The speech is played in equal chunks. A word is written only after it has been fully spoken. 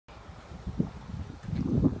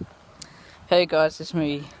Hey guys, it's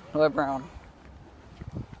me, Noah Brown.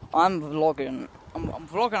 I'm vlogging. I'm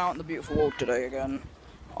vlogging out in the beautiful world today again,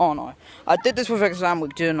 aren't I? I did this with exam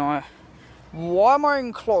week, didn't I? Why am I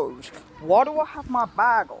in clothes? Why do I have my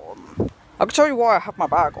bag on? I can tell you why I have my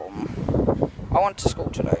bag on. I went to school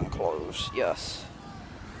today in clothes, yes.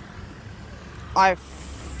 I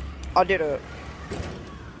did it.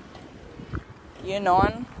 Year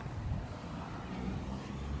 9.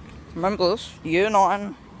 Remember this? Year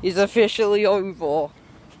 9 is officially over.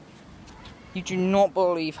 You do not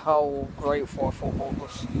believe how grateful I thought about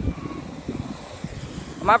this.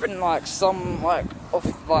 I'm having some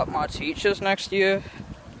of my teachers next year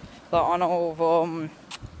that I know of.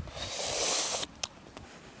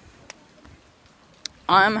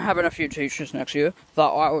 I'm having a few teachers next year that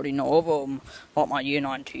I already know of, like my year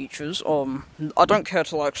 9 teachers. I don't care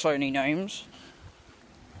to say any names.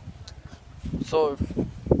 So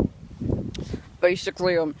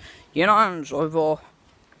basically, year 9's over.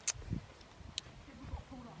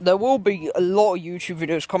 There will be a lot of YouTube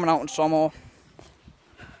videos coming out in summer.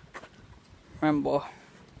 Remember,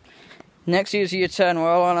 next year's year 10, where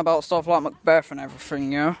I learn about stuff like Macbeth and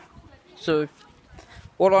everything, yeah? So,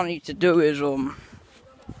 what I need to do is,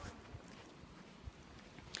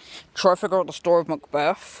 try to figure out the story of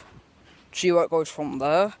Macbeth, see where it goes from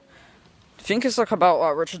there. I think it's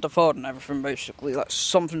about Richard III and everything, basically,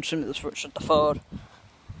 something similar to Richard III.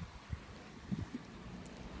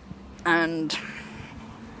 And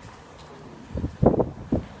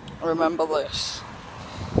remember this.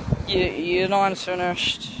 Year 9's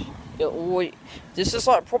finished. This is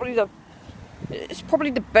probably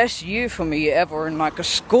the best year for me ever in a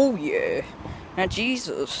school year. Now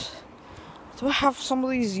Jesus, do I have some of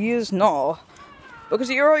these years now? Because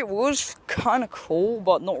year 8 was kind of cool,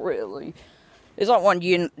 but not really. It's when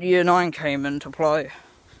year 9 came into play.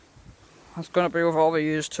 That's gonna be with other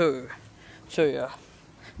years too. So yeah,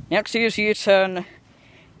 next year's year 10.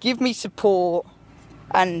 Give me support,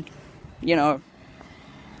 and yeah,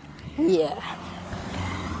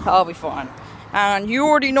 I'll be fine. And you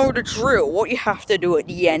already know the drill. What you have to do at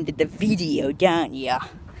the end of the video, don't ya?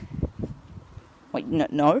 Wait,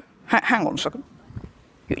 no. Hang on a second.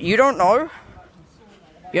 You don't know?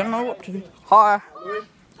 You don't know what to do? Hi.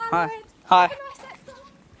 Hi.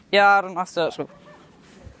 Yeah, I don't know that school.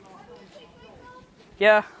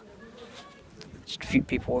 Yeah. Just a few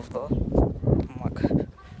people over there. I'm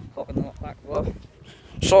fucking them up back there.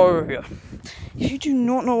 So, yeah. If you do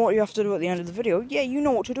not know what you have to do at the end of the video, yeah, you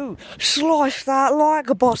know what to do. Slice that like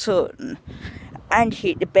button and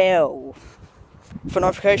hit the bell for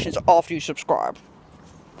notifications after you subscribe.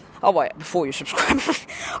 Oh wait, before you subscribe.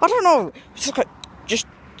 I don't know. Just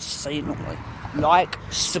say it normally. Like,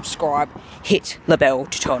 subscribe, hit the bell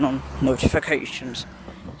to turn on notifications.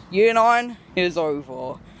 Year 9 is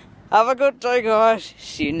over. Have a good day, guys.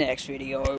 See you next video.